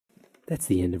That's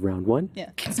the end of round 1. Yeah.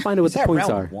 Let's find out what the points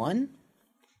are. round 1?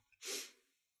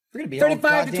 We're gonna be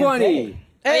 35 to 20.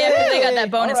 Oh, yeah, because they got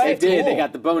that bonus All right, 15. They did. cool. They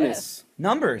got the bonus.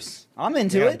 Numbers. I'm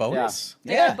into You got a it. bonus?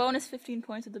 They got a bonus 15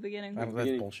 points at the beginning. That's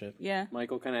bullshit. Yeah.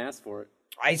 Michael kind of asked for it.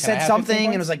 I I said have something 15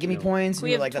 and it was like, give me points. And We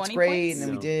we were have like, that's 20 great. points? And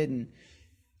then we did. And...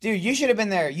 Dude, you should have been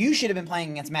there. You should have been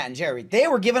playing against Matt and Jerry. They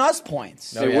were giving us points.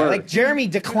 They were. Like, Jeremy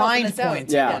declined us out.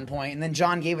 points Yeah. at one point, and then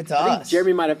John gave it to I think us.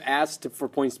 Jeremy might have asked for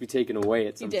points to be taken away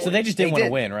at some did. point. So they just didn't They want to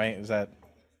did. win, right? Is that?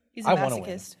 He's a I wanna win.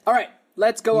 masochist. All right,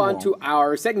 let's go on won't. to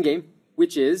our second game,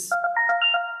 which is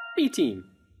B team.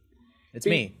 It's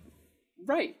me.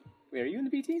 Right. Wait, are you in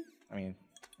the B team? I mean,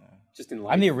 Just in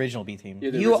life. I'm the original B team.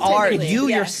 You're the You original. are, Technically, you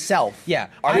yeah. yourself. Yeah,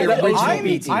 Are the original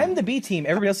B team. I'm the B team.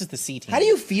 Everybody else is the C team. How do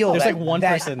you feel There's that, like one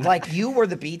that, person. like, you were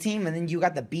the B team, and then you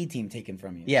got the B team taken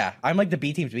from you? Yeah, I'm like the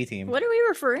B team's B team. What are we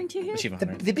referring to here? Achievement The,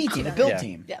 Hunter. the B team, the build Yeah.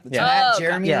 team. Yeah. It's Yeah. Matt, Oh,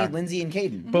 Jeremy, yeah. Lindsay, and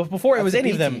Caden. But before it was the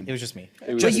any of B them, team. it was just me.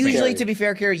 It was But just usually, Kerry. to be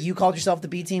fair, Kerry, you called yourself the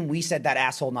B team. We said that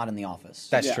asshole not in the office.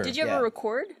 That's Yeah. true. Did you ever Yeah.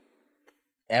 record?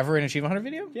 Ever an Achievement Hunter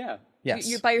video? Yeah. Yes.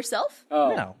 You're by yourself?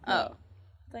 Oh. No. Oh.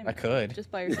 I could.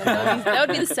 Just by yourself. That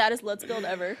would be the saddest Let's Build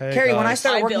ever. Hey, Kerry, when I guys.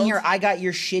 started I working built- here, I got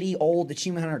your shitty old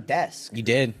Achievement Hunter desk. You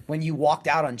did. When you walked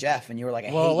out on Jeff and you were like,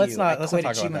 I Well, hate let's you. not- I let's not quit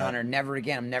talk about Achievement that. Hunter. Never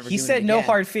again. I'm never He doing said it no again.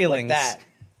 hard feelings. Like that.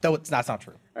 Though that's not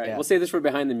true. All right, Yeah. we'll save this for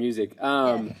behind the music.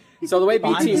 So the way B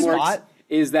Behind team the works spot?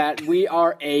 is that we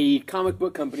are a comic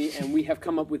book company, and we have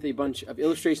come up with a bunch of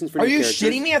illustrations for Are new you characters.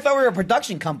 shitting me? I thought we were a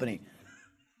production company.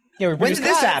 Yeah, we When produce did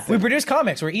this happen? We produce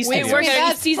comics. We're East Wait, Studios. we're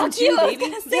gonna season 2,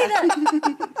 baby.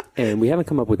 And we haven't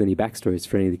come up with any backstories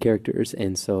for any of the characters,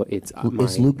 and so it's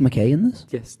Is Luke McKay in this?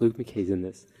 Yes, Luke McKay's in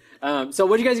this. So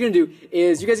what you guys are going to do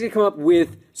is you guys are going to come up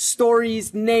with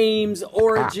stories, names,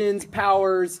 origins,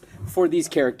 powers for these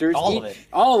characters. All of it.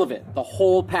 All of it. The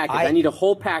whole package. I need a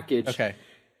whole package. Okay.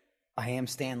 I am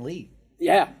Stan Lee.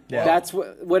 Yeah, that's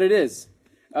what it is.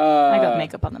 I got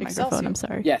makeup on the microphone. I'm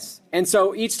sorry. Yes. And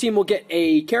so each team will get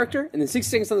a character, and then 60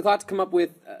 seconds on the clock to come up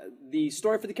with the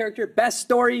story for the character. Best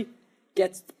story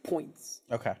gets the points.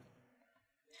 Okay.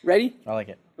 Ready? I like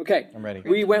it. Okay. I'm ready.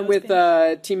 We went with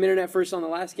Team Internet first on the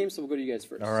last game, so we'll go to you guys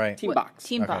first. All right. Team Box.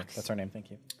 Team Okay, Box. that's our name. Thank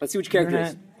you. Let's see which character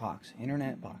is.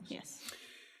 Internet box. Yes.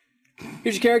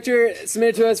 Here's your character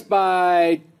submitted to us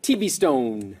by TB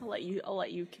Stone. I'll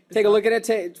let you kick this Take a off. look at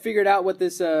it. Figure it out what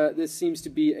this this seems to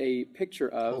be a picture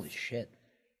of. Holy shit.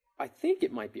 I think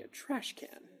it might be a trash can.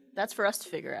 That's for us to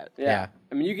figure out. Yeah.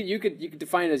 I mean, you could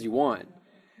define it as you want.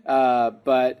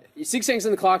 But 6 seconds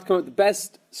on the clock to come up with the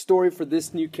best story for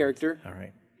this new character. All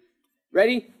right.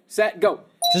 Ready, set, go.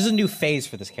 This is a new phase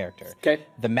for this character. Okay.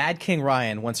 The Mad King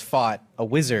Ryan once fought a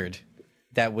wizard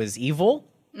that was evil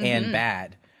and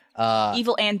bad.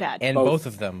 Evil and bad. And both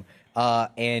of them.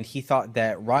 And he thought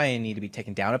that Ryan needed to be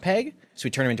taken down a peg, so he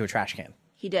turned him into a trash can.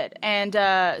 He did. And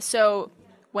so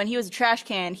when he was a trash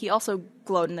can, he also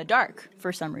glowed in the dark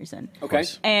for some reason. Okay.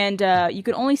 And you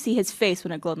could only see his face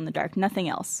when it glowed in the dark, nothing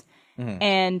else.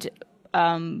 And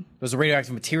There was a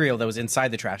radioactive material that was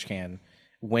inside the trash can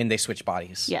when they switched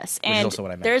bodies. yes, Which is and also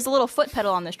what I meant. there's a little foot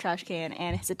pedal on this trash can,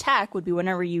 and his attack would be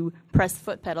whenever you press the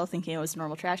foot pedal thinking it was a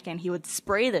normal trash can, he would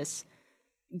spray this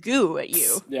goo at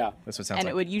you, Yeah. That's what it sounds and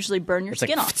like. it would usually burn your It's like,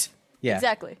 skin off. Yeah.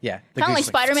 Exactly. Yeah. The Kind of goose like is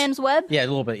Spider-Man's web, Yeah, a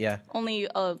little bit, yeah. only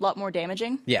a lot more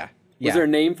damaging. Yeah. Was there a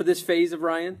name for this phase of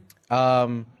Ryan?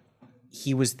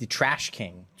 He was the trash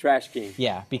king. Trash King.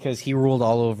 Yeah, because he ruled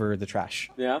all over the trash.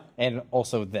 Yeah. And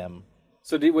also them.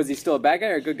 So was he still a bad guy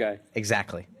or a good guy?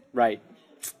 Exactly. Right.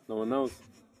 No one knows.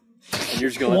 And you're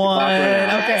just gonna let the clock run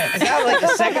out. Okay. Is that like the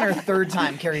second or third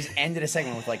time Kerry's ended a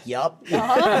segment with like, yup?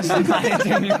 That's not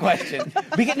answering your question.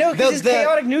 No, because it's The-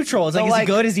 chaotic neutral. It's like, is he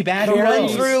good? Is he bad? The Who run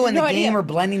knows? through and No the idea. game are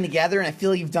blending together, and I feel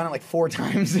like you've done it like 4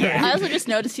 times. I also just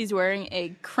noticed he's wearing a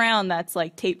crown that's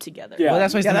like taped together. Yeah. Well,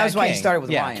 that's why he's Yeah, the that's Mad why he King. started with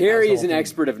yeah. Ryan. Kerry That was is the an whole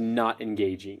expert of not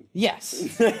engaging.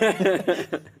 Yes.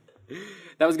 That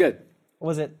was good.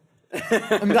 Was it?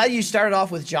 I'm glad you started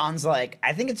off with John's like,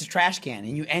 I think it's a trash can,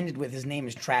 and you ended with his name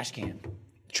is Trash Can.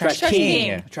 Trash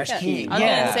King. Trash Yeah. King.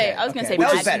 I was gonna say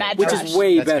That was mad, better. mad Which trash. is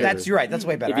way better. That's you're right. That's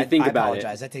way better. If you think I about it.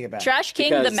 apologize. I take it back. Trash King,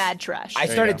 Because the mad trash. I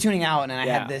started go. tuning out, and I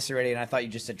Yeah. had this already, and I thought you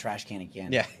just said Trash Can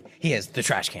again. Yeah. He is the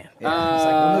trash can. Yeah. I was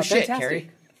like, well, no shit, fantastic.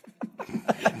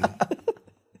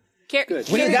 Kerry. Good.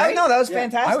 What did that? No, that was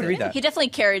fantastic. I would read that. He definitely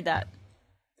carried that.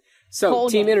 So,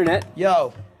 Hold Team on. Internet.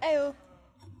 Yo,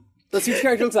 Let's see what your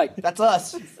character looks like. that's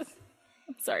us.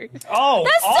 Sorry. Oh,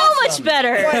 That's so much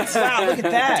better. Wow, look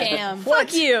at that. Damn.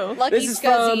 Fuck you. Lucky This is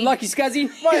from Scuzzy. Lucky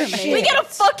Scuzzy. We get a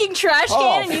fucking trash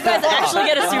can, and you guys actually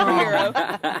get a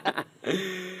superhero.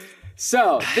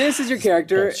 So, this is your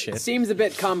character. Bullshit. Seems a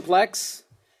bit complex.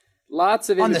 Lots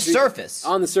of On the imagery- surface.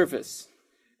 On the surface.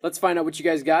 Let's find out what you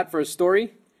guys got for a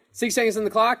story. 6 seconds on the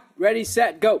clock. Ready,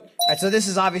 set, go. All right, so this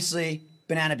is obviously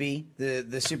Banana Bee, the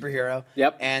superhero.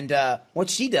 Yep. And what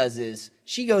she does is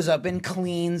she goes up and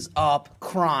cleans up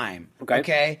crime.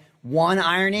 Okay. One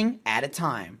ironing at a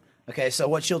time. Okay, so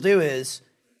what she'll do is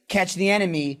catch the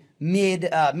enemy mid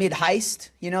heist.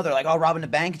 You know, they're like, robbing the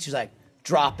bank, and she's like,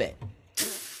 drop it.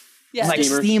 Yeah, Like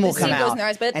steam will the come steam goes out. in their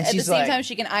eyes, but and at the she's same like, time,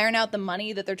 she can iron out the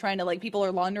money that they're trying to, like, people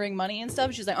are laundering money and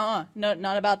stuff. She's like, no,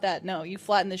 not about that. No, you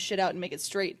flatten this shit out and make it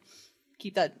straight.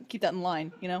 Keep that in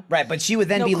line, you know? Right, but she would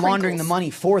then No be laundering the crinkles. money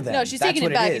for them. No, she's That's taking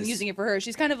what it back is. and using it for her.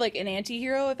 She's kind of like an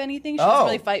anti-hero, if anything. She doesn't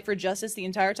really fight for justice the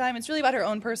entire time. It's really about her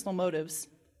own personal motives.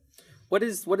 What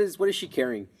is she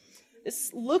carrying? It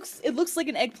looks like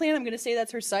an eggplant. I'm going to say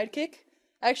that's her sidekick.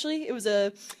 Actually, it was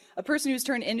a person who was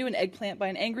turned into an eggplant by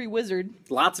an angry wizard.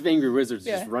 Lots of angry wizards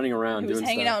just running around Who was doing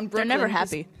hanging stuff. out in Brooklyn. never 'cause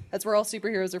happy. That's where all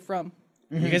superheroes are from.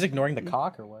 You guys ignoring the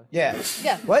cock or what? Yeah.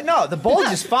 Yeah. What? No, the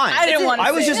Bulge is fine. I didn't wanna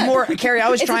I was say just that. more Carrie. I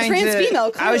was It's a trying trans to.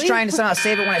 female, I was clearly. trying to somehow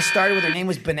save it when I started with her name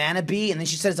was Banana Bee, and then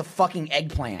she said it's a fucking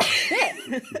eggplant.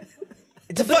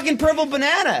 It's a fucking purple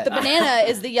banana. The banana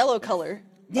is the yellow color.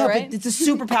 Yeah, all right? but it's a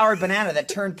super powered banana that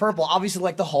turned purple. Obviously,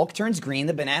 like the Hulk turns green,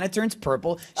 the banana turns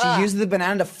purple. She uses the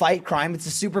banana to fight crime. It's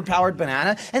a super powered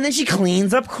banana, and then she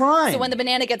cleans up crime. So when the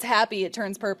banana gets happy, it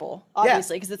turns purple,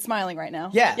 obviously, because it's smiling right now.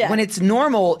 yeah, when it's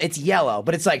normal, it's yellow,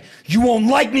 but it's like you won't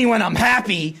like me when I'm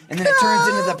happy, and then it turns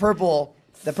into the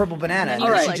purple banana. and All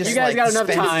then right, she just, you guys got enough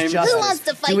dispenses time. justice. Who wants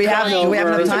to fight Do we have crime?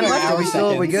 enough time left? Are we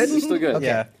Still good. good?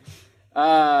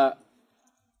 Yeah.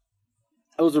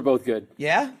 Those are both good.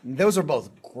 Yeah, those are both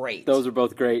great. Those are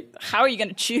both great. How are you going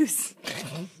to choose?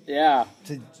 Yeah.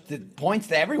 The points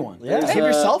to everyone. Yeah. Give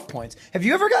yourself points. Have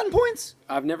you ever gotten points?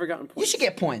 I've never gotten points. You should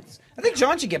get points. I think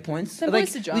John should get points. Send Like,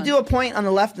 points to John. we do a point on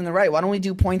the left and the right. Why don't we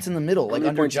do points in the middle, How like many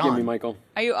under points you give John? me, Michael?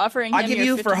 Are you offering I'll him give your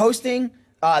you for 50 hosting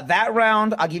that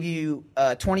round. I'll give you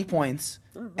 20 points,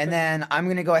 and then I'm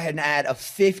gonna go ahead and add a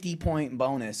 50-point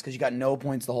bonus because you got no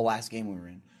points the whole last game we were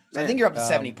in. So I think you're up to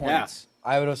 70 points.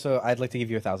 I'd like to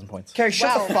give you 1,000 points. Carrie,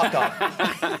 shut the fuck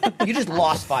up. You just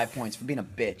lost 5 points for being a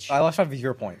bitch. I lost 5 of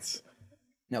your points.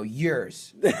 No,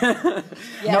 yours. Yeah,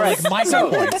 Like my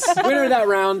points. Winner of that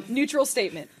round. neutral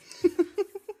statement.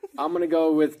 I'm gonna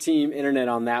go with Team Internet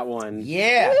on that one.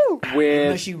 Yeah. With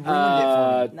No, she ruined it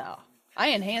for me. No, I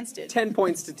enhanced it. 10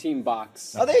 points to Team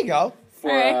Box. Oh, there you go.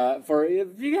 For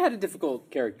you had a difficult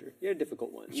character. You had a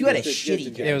difficult one. You had a have to shitty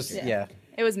judge. It was yeah.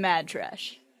 It was mad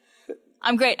trash.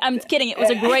 I'm great. I'm kidding. It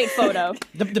was a great photo.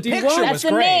 The picture want- was That's the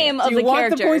great. name of Do you the want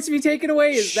character. the points to be taken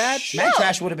away? Is that Mad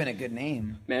Trash would have been a good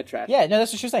name. Mad Trash? Yeah, no,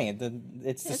 that's what she was saying. It's the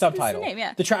It's the subtitle. name,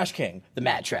 yeah. The Trash King, the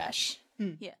Mad Trash.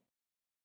 Yeah.